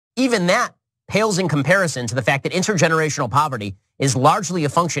even that pales in comparison to the fact that intergenerational poverty is largely a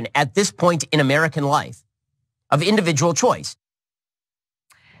function at this point in American life of individual choice.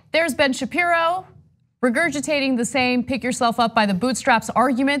 There's Ben Shapiro regurgitating the same pick yourself up by the bootstraps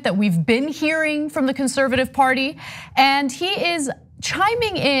argument that we've been hearing from the conservative party. And he is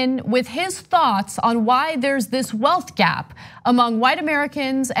chiming in with his thoughts on why there's this wealth gap among white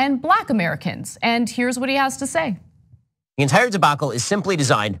Americans and black Americans. And here's what he has to say. The entire debacle is simply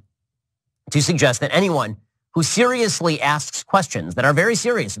designed to suggest that anyone who seriously asks questions that are very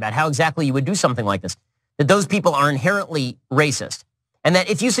serious about how exactly you would do something like this, that those people are inherently racist. And that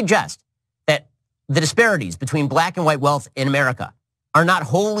if you suggest that the disparities between black and white wealth in America are not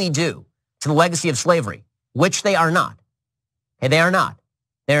wholly due to the legacy of slavery, which they are not. Okay, they are not.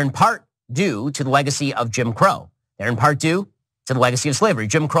 They're in part due to the legacy of Jim Crow. They're in part due to the legacy of slavery.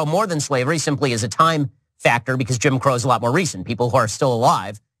 Jim Crow more than slavery simply is a time factor because Jim Crow is a lot more recent. People who are still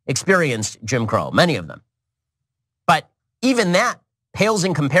alive experienced Jim Crow, many of them. But even that pales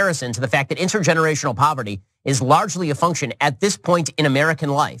in comparison to the fact that intergenerational poverty is largely a function at this point in American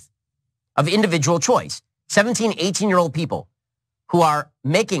life of individual choice. 17, 18-year-old people who are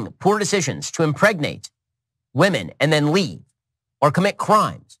making poor decisions to impregnate women and then leave or commit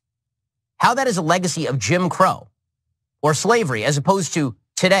crimes. How that is a legacy of Jim Crow or slavery as opposed to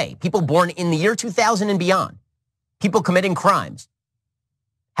today, people born in the year 2000 and beyond, people committing crimes.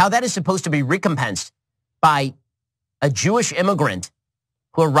 How that is supposed to be recompensed by a Jewish immigrant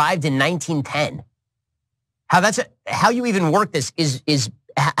who arrived in 1910. How you even work this is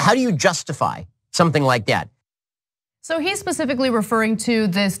how do you justify something like that? So he's specifically referring to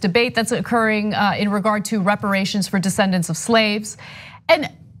this debate that's occurring in regard to reparations for descendants of slaves. And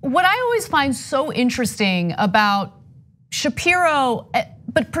what I always find so interesting about Shapiro,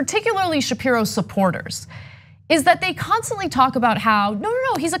 but particularly Shapiro's supporters, is that they constantly talk about how,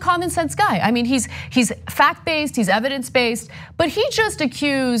 no, he's a common sense guy. I mean, he's fact-based, he's evidence-based, but he just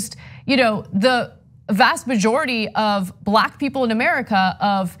accused, the vast majority of black people in America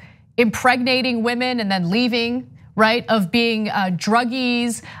of impregnating women and then leaving, right? Of being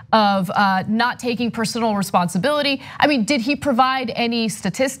druggies, of not taking personal responsibility. I mean, did he provide any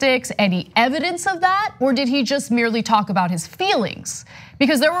statistics, any evidence of that? Or did he just merely talk about his feelings?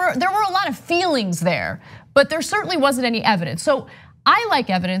 Because there were a lot of feelings there, but there certainly wasn't any evidence. So I like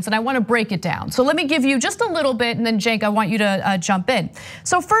evidence and I want to break it down. So let me give you just a little bit and then Jake, I want you to jump in.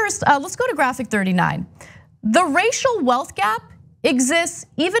 So first, let's go to graphic 39. The racial wealth gap exists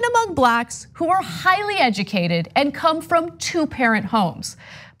even among blacks who are highly educated and come from two-parent homes.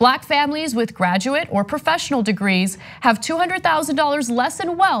 Black families with graduate or professional degrees have $200,000 less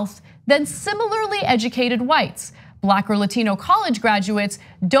in wealth than similarly educated whites. Black or Latino college graduates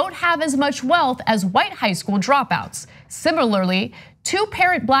don't have as much wealth as white high school dropouts. Similarly,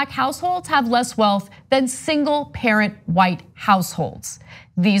 two-parent black households have less wealth than single-parent white households.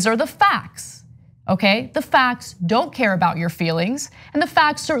 These are the facts. Okay, the facts don't care about your feelings, and the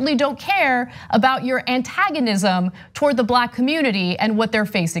facts certainly don't care about your antagonism toward the black community and what they're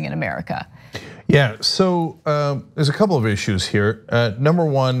facing in America. Yeah, so there's a couple of issues here. Number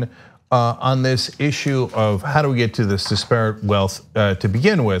one, on this issue of how do we get to this disparate wealth to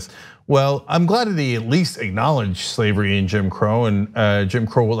begin with? Well, I'm glad that he at least acknowledged slavery in Jim Crow, and Jim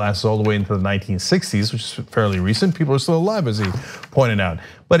Crow lasted all the way into the 1960s, which is fairly recent. People are still alive, as he pointed out.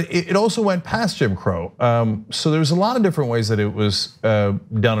 But it also went past Jim Crow. So there's a lot of different ways that it was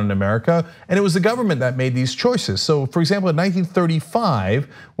done in America, and it was the government that made these choices. So for example, in 1935,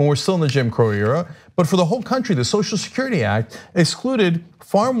 when we're still in the Jim Crow era, but for the whole country, the Social Security Act excluded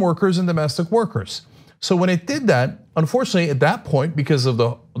farm workers and domestic workers. So when it did that, unfortunately at that point, because of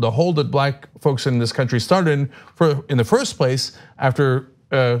the hole that black folks in this country started in the first place after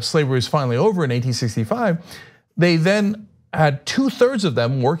slavery was finally over in 1865, they then had 2/3 of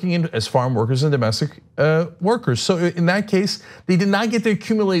them working as farm workers and domestic workers. So in that case, they did not get to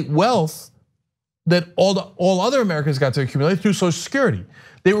accumulate wealth that all other Americans got to accumulate through Social Security.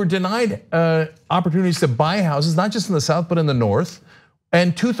 They were denied opportunities to buy houses, not just in the South, but in the North.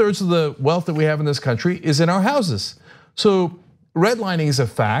 And 2/3 of the wealth that we have in this country is in our houses. So redlining is a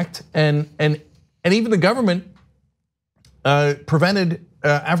fact, and even the government prevented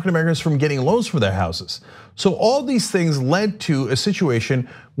African Americans from getting loans for their houses. So all these things led to a situation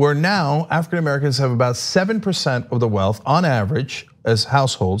where now African Americans have about 7% of the wealth on average as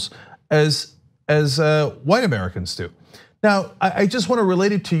households as white Americans do. Now, I just want to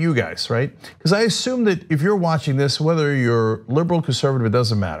relate it to you guys, right? Because I assume that if you're watching this, whether you're liberal, conservative, it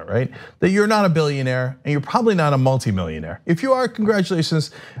doesn't matter, right? That you're not a billionaire and you're probably not a multimillionaire. If you are, congratulations.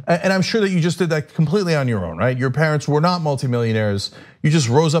 And I'm sure that you just did that completely on your own, right? Your parents were not multimillionaires. You just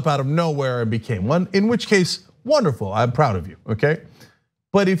rose up out of nowhere and became one, in which case, wonderful, I'm proud of you, okay?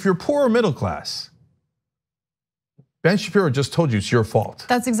 But if you're poor or middle class, Ben Shapiro just told you it's your fault.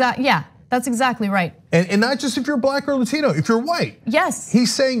 That's exactly right. And not just if you're black or Latino, if you're white. Yes.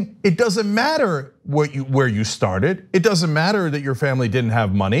 He's saying it doesn't matter where you started. It doesn't matter that your family didn't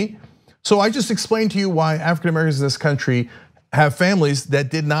have money. So I just explained to you why African Americans in this country have families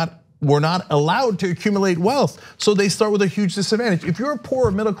that were not allowed to accumulate wealth. So they start with a huge disadvantage. If you're poor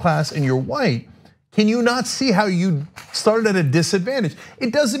or middle class and you're white, can you not see how you started at a disadvantage?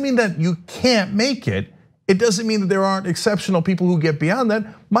 It doesn't mean that you can't make it. It doesn't mean that there aren't exceptional people who get beyond that.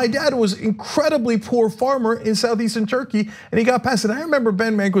 My dad was an incredibly poor farmer in southeastern Turkey, and he got past it. I remember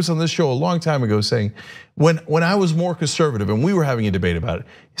Ben Mankiewicz on this show a long time ago saying, when I was more conservative and we were having a debate about it,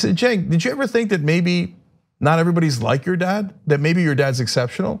 he said, Cenk, did you ever think that maybe not everybody's like your dad, that maybe your dad's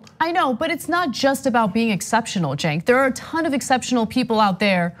exceptional? I know, but it's not just about being exceptional, Cenk. There are a ton of exceptional people out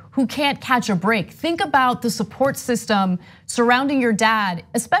there who can't catch a break. Think about the support system surrounding your dad,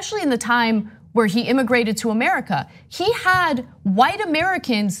 especially in the time where he immigrated to America. He had white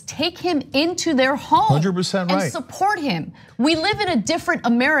Americans take him into their home 100% right. and support him. We live in a different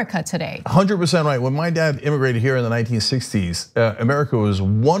America today. 100% right. When my dad immigrated here in the 1960s, America was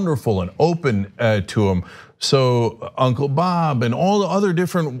wonderful and open to him. So Uncle Bob and all the other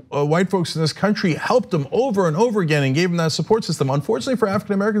different white folks in this country helped him over and over again and gave him that support system. Unfortunately for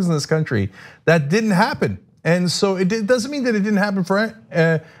African Americans in this country, that didn't happen. And so it doesn't mean that it didn't happen for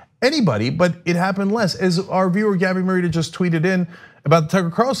anybody, but it happened less. As our viewer Gabby Marita just tweeted in about the Tucker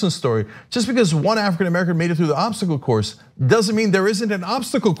Carlson story, just because one African American made it through the obstacle course doesn't mean there isn't an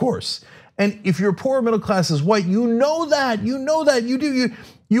obstacle course. And if you're poor or middle class as white, you know that,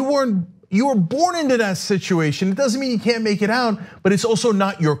 you were born into that situation. It doesn't mean you can't make it out, but it's also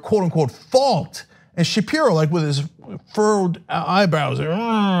not your quote unquote fault. And Shapiro, like with his furrowed eyebrows,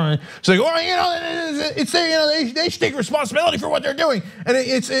 it's like, it's they should take responsibility for what they're doing, and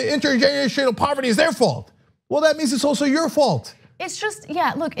it's intergenerational poverty is their fault. Well, that means it's also your fault. It's just,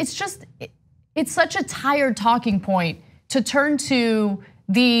 yeah, look, it's such a tired talking point to turn to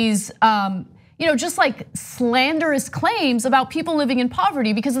these, just like slanderous claims about people living in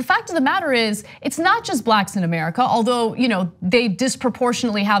poverty, because the fact of the matter is, it's not just blacks in America, although they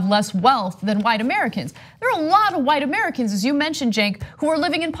disproportionately have less wealth than white Americans. There are a lot of white Americans, as you mentioned, Cenk, who are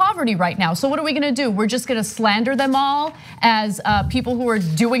living in poverty right now. So what are we gonna do? We're just gonna slander them all as people who are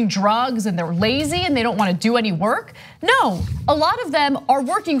doing drugs and they're lazy and they don't wanna do any work? No, a lot of them are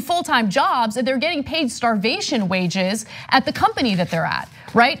working full-time jobs and they're getting paid starvation wages at the company that they're at,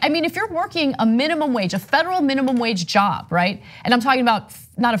 right? I mean, if you're working a minimum wage, a federal minimum wage job, right? And I'm talking about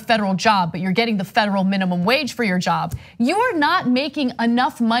not a federal job, but you're getting the federal minimum wage for your job. You are not making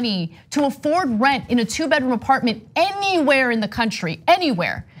enough money to afford rent in a 2-bedroom apartment anywhere in the country,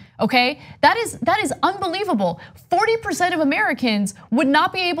 anywhere. Okay, that is unbelievable. 40% of Americans would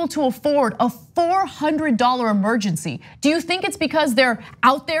not be able to afford a $400 emergency. Do you think it's because they're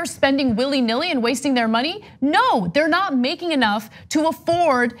out there spending willy-nilly and wasting their money? No, they're not making enough to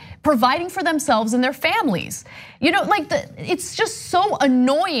afford providing for themselves and their families. It's just so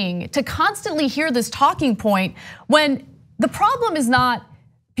annoying to constantly hear this talking point when the problem is not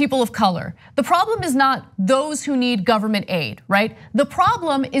people of color. The problem is not those who need government aid, right? The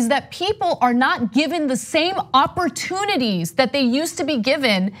problem is that people are not given the same opportunities that they used to be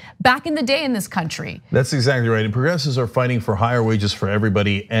given back in the day in this country. That's exactly right. And progressives are fighting for higher wages for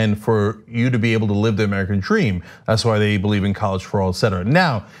everybody and for you to be able to live the American dream. That's why they believe in college for all, et cetera.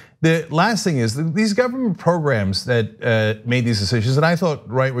 Now, the last thing is these government programs that made these decisions, and I thought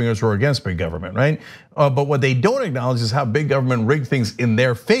right-wingers were against big government, right? But what they don't acknowledge is how big government rigged things in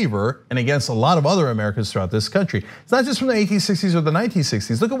their favor and against a lot of other Americans throughout this country. It's not just from the 1860s or the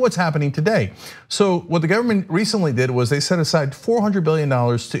 1960s. Look at what's happening today. So what the government recently did was they set aside $400 billion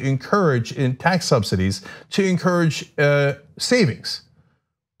to encourage in tax subsidies to encourage savings.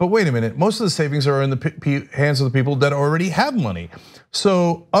 But wait a minute, most of the savings are in the hands of the people that already have money.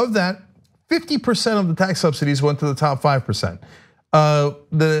 So of that, 50% of the tax subsidies went to the top 5%.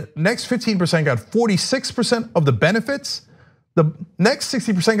 The next 15% got 46% of the benefits. The next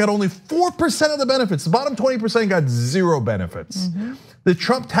 60% got only 4% of the benefits. The bottom 20% got zero benefits. The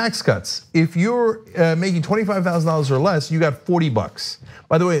Trump tax cuts, if you're making $25,000 or less, you got $40.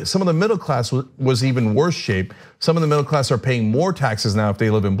 By the way, some of the middle class was even worse shape. Some of the middle class are paying more taxes now if they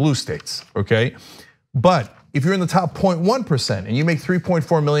live in blue states, okay? But if you're in the top 0.1% and you make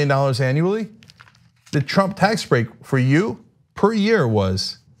 $3.4 million annually, the Trump tax break for you per year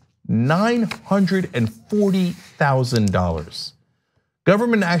was $940,000.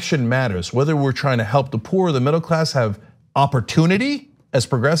 Government action matters, whether we're trying to help the poor or the middle class have opportunity, as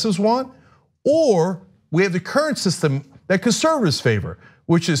progressives want, or we have the current system that conservatives favor,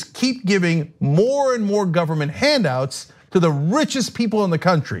 which is keep giving more and more government handouts to the richest people in the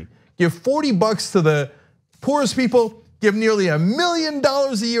country. Give $40 to the poorest people, give nearly $1 million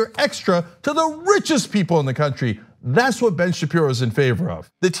a year extra to the richest people in the country. That's what Ben Shapiro is in favor of.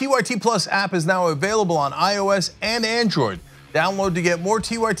 The TYT Plus app is now available on iOS and Android. Download to get more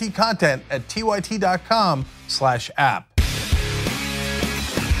TYT content at tyt.com/app.